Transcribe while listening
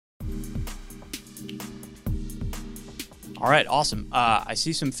All right, awesome. I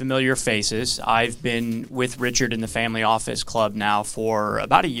see some familiar faces. I've been with Richard in the Family Office Club now for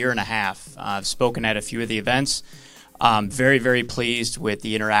about a year and a half. I've spoken at a few of the events. Very, very pleased with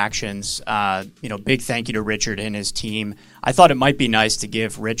the interactions. Big thank you to Richard and his team. I thought it might be nice to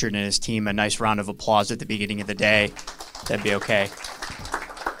give Richard and his team a nice round of applause at the beginning of the day. That'd be okay.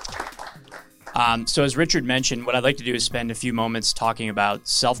 So as Richard mentioned, what I'd like to do is spend a few moments talking about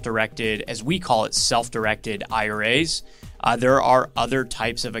self-directed, as we call it, self-directed IRAs. There are other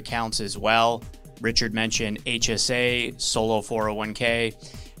types of accounts as well. Richard mentioned HSA, solo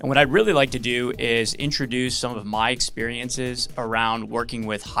 401k. And what I'd really like to do is introduce some of my experiences around working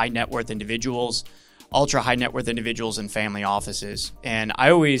with high net worth individuals, ultra high net worth individuals, and family offices. And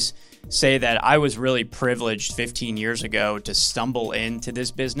I always say that I was really privileged 15 years ago to stumble into this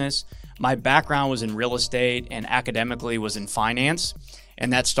business. My background was in real estate and academically was in finance,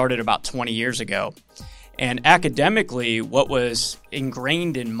 and that started about 20 years ago. And academically, what was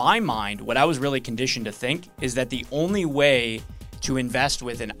ingrained in my mind, what I was really conditioned to think, is that the only way to invest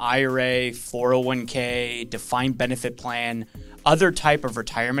with an IRA, 401k, defined benefit plan, other type of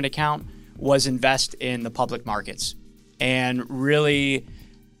retirement account was invest in the public markets and really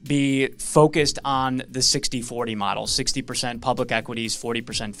be focused on the 60-40 model, 60% public equities,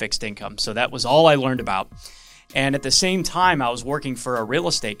 40% fixed income. So that was all I learned about. And at the same time, I was working for a real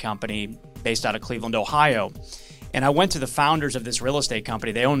estate company based out of Cleveland, Ohio. And I went to the founders of this real estate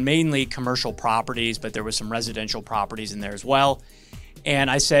company. They own mainly commercial properties, but there was some residential properties in there as well. And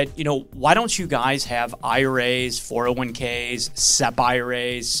I said, why don't you guys have IRAs, 401ks, SEP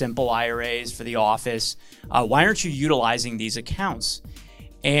IRAs, simple IRAs for the office? Why aren't you utilizing these accounts?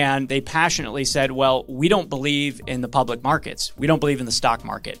 And they passionately said, well, we don't believe in the public markets. We don't believe in the stock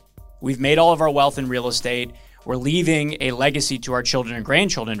market. We've made all of our wealth in real estate. We're leaving a legacy to our children and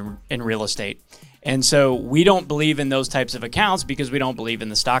grandchildren in real estate. And so we don't believe in those types of accounts because we don't believe in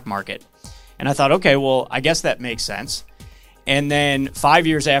the stock market. And I thought, okay, well, I guess that makes sense. And then 5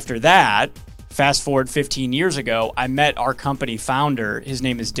 years after that, fast forward 15 years ago, I met our company founder. His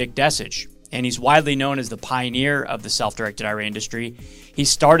name is Dick Desich, and he's widely known as the pioneer of the self-directed IRA industry. He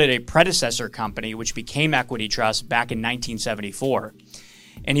started a predecessor company, which became Equity Trust back in 1974.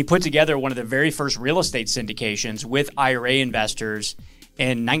 And he put together one of the very first real estate syndications with IRA investors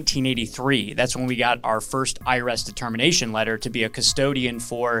in 1983. That's when we got our first IRS determination letter to be a custodian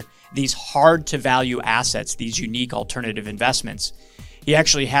for these hard-to-value assets, these unique alternative investments. He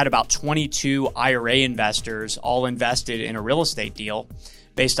actually had about 22 IRA investors all invested in a real estate deal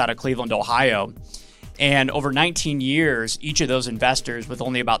based out of Cleveland, Ohio. And over 19 years, each of those investors, with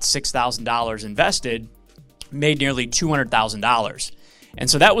only about $6,000 invested, made nearly $200,000. And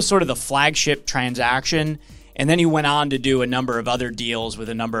so that was sort of the flagship transaction. And then he went on to do a number of other deals with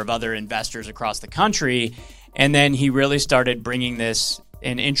a number of other investors across the country. And then he really started bringing this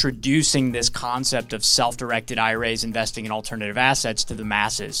and introducing this concept of self-directed IRAs, investing in alternative assets, to the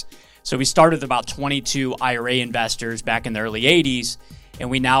masses. So we started with about 22 IRA investors back in the early 80s, and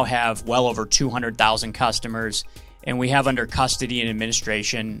we now have well over 200,000 customers, and we have under custody and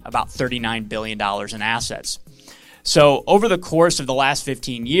administration about $39 billion in assets. So over the course of the last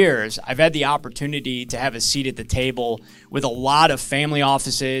 15 years, I've had the opportunity to have a seat at the table with a lot of family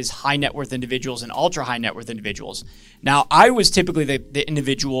offices, high net worth individuals, and ultra high net worth individuals. Now, I was typically the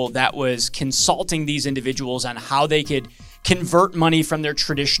individual that was consulting these individuals on how they could convert money from their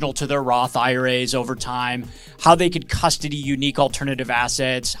traditional to their Roth IRAs over time, how they could custody unique alternative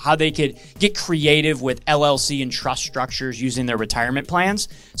assets, how they could get creative with LLC and trust structures using their retirement plans.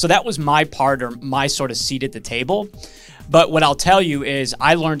 So that was my part, or my sort of seat at the table. But what I'll tell you is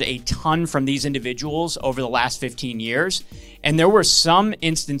I learned a ton from these individuals over the last 15 years. And there were some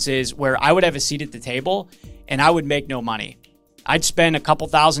instances where I would have a seat at the table and I would make no money. I'd spend a couple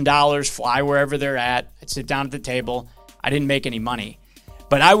 $1,000s, fly wherever they're at, I'd sit down at the table. I didn't make any money,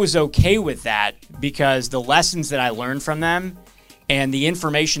 but I was okay with that because the lessons that I learned from them and the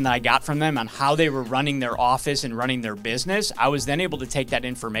information that I got from them on how they were running their office and running their business, I was then able to take that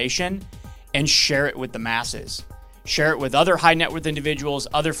information and share it with the masses, share it with other high net worth individuals,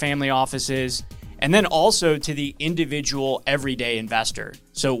 other family offices, and then also to the individual everyday investor.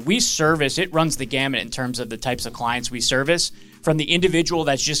 So we service, it runs the gamut in terms of the types of clients we service, from the individual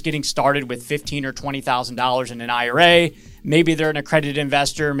that's just getting started with $15,000 or $20,000 in an IRA. Maybe they're an accredited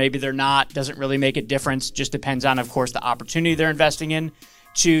investor, maybe they're not, doesn't really make a difference, just depends on, of course, the opportunity they're investing in,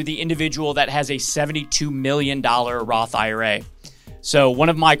 to the individual that has a $72 million Roth IRA. So one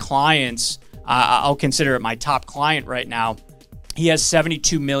of my clients, I'll consider it my top client right now, he has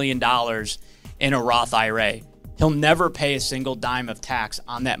 $72 million in a Roth IRA. He'll never pay a single dime of tax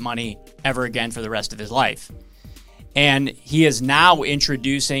on that money ever again for the rest of his life. And he is now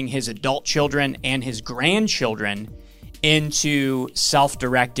introducing his adult children and his grandchildren into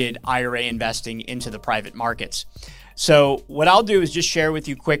self-directed IRA investing into the private markets. So what I'll do is just share with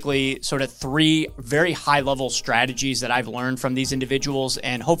you quickly sort of 3 very high-level strategies that I've learned from these individuals,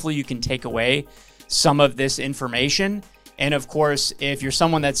 and hopefully you can take away some of this information. And of course, if you're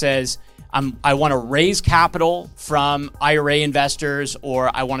someone that says, I want to raise capital from IRA investors,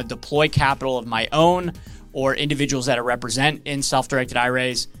 or I want to deploy capital of my own, or individuals that I represent in self-directed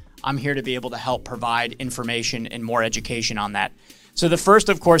IRAs, I'm here to be able to help provide information and more education on that. So the first,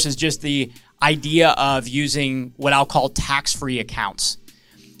 of course, is just the idea of using what I'll call tax-free accounts.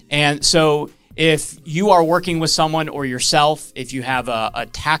 And so if you are working with someone or yourself, if you have a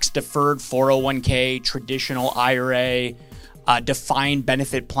tax-deferred 401k, traditional IRA, defined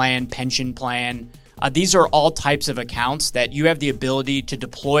benefit plan, pension plan, these are all types of accounts that you have the ability to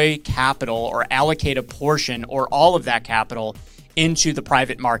deploy capital or allocate a portion or all of that capital into the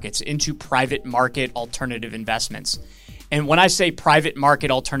private markets, into private market alternative investments. And when I say private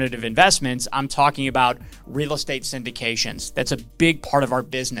market alternative investments, I'm talking about real estate syndications. That's a big part of our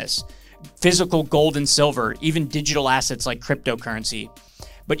business. Physical gold and silver, even digital assets like cryptocurrency.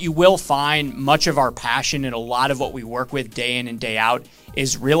 But you will find much of our passion and a lot of what we work with day in and day out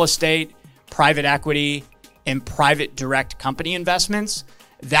is real estate, private equity, and private direct company investments.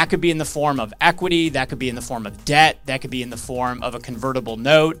 That could be in the form of equity, that could be in the form of debt, that could be in the form of a convertible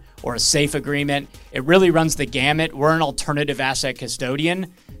note or a safe agreement. It really runs the gamut. We're an alternative asset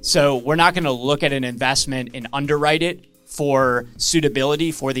custodian, so we're not going to look at an investment and underwrite it for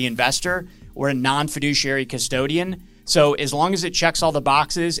suitability for the investor. We're a non-fiduciary custodian. So as long as it checks all the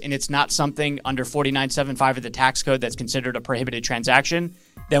boxes and it's not something under 4975 of the tax code that's considered a prohibited transaction,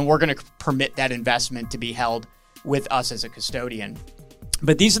 then we're going to permit that investment to be held with us as a custodian.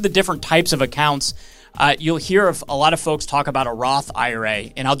 But these are the different types of accounts. You'll hear of a lot of folks talk about a Roth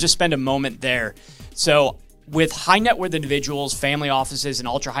IRA, and I'll just spend a moment there. So with high net worth individuals, family offices, and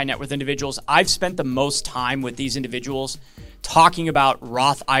ultra high net worth individuals, I've spent the most time with these individuals talking about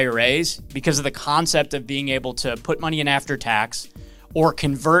Roth IRAs because of the concept of being able to put money in after tax or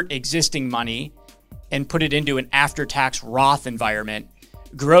convert existing money and put it into an after tax Roth environment,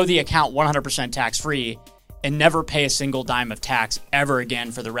 grow the account 100% tax free, and never pay a single dime of tax ever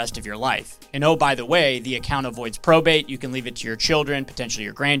again for the rest of your life. And oh, by the way, the account avoids probate. You can leave it to your children, potentially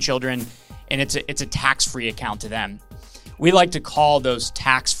your grandchildren, and it's a tax-free account to them. We like to call those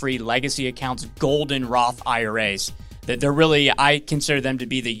tax-free legacy accounts golden Roth IRAs. That they're really, I consider them to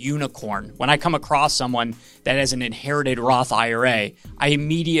be the unicorn. When I come across someone that has an inherited Roth IRA, I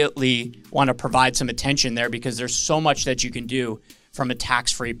immediately want to provide some attention there because there's so much that you can do from a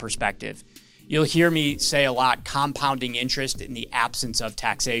tax-free perspective. You'll hear me say a lot, compounding interest in the absence of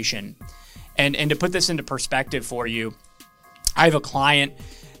taxation. And to put this into perspective for you, I have a client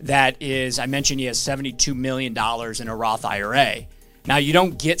that is, I mentioned he has $72 million in a Roth IRA. Now, you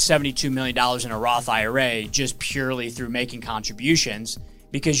don't get $72 million in a Roth IRA just purely through making contributions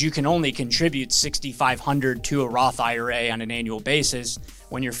because you can only contribute $6,500 to a Roth IRA on an annual basis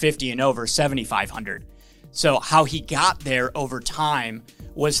when you're 50 and over, $7,500. So how he got there over time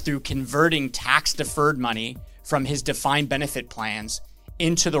was through converting tax-deferred money from his defined benefit plans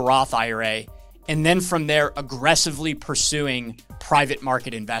into the Roth IRA, and then from there aggressively pursuing private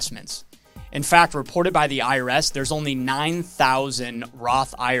market investments. In fact, reported by the IRS, there's only 9,000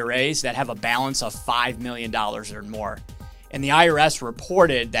 Roth IRAs that have a balance of $5 million or more. And the IRS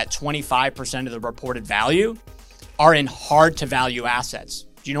reported that 25% of the reported value are in hard-to-value assets.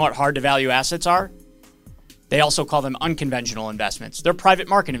 Do you know what hard-to-value assets are? They also call them unconventional investments. They're private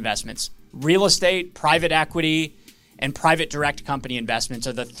market investments. Real estate, private equity, and private direct company investments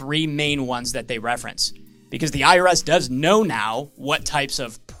are the 3 main ones that they reference. Because the IRS does know now what types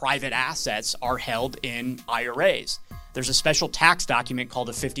of private assets are held in IRAs. There's a special tax document called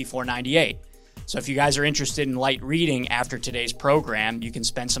a 5498. So if you guys are interested in light reading after today's program, you can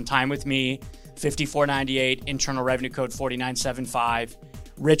spend some time with me. 5498, Internal Revenue Code 4975.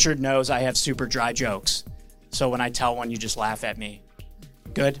 Richard knows I have super dry jokes. So when I tell one, you just laugh at me.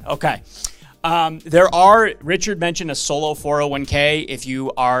 Good? Okay. Richard mentioned a solo 401k. If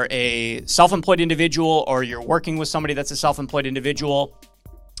you are a self-employed individual or you're working with somebody that's a self-employed individual,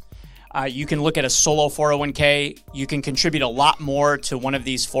 you can look at a solo 401k. You can contribute a lot more to one of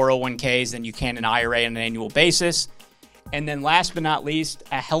these 401ks than you can an IRA on an annual basis. And then last but not least,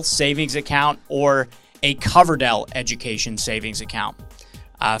 a health savings account or a Coverdell education savings account.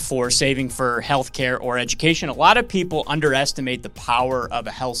 For saving for healthcare or education. A lot of people underestimate the power of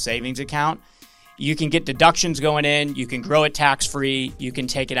a health savings account. You can get deductions going in, you can grow it tax-free, you can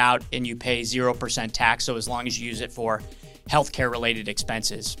take it out and you pay 0% tax, so as long as you use it for healthcare related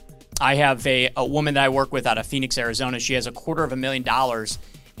expenses. I have a woman that I work with out of Phoenix, Arizona. She has $250,000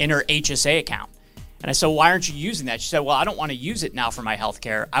 in her HSA account. And I said, why aren't you using that? She said, well, I don't want to use it now for my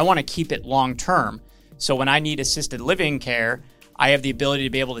healthcare. I want to keep it long term. So when I need assisted living care, I have the ability to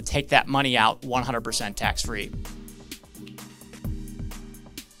be able to take that money out 100% tax-free.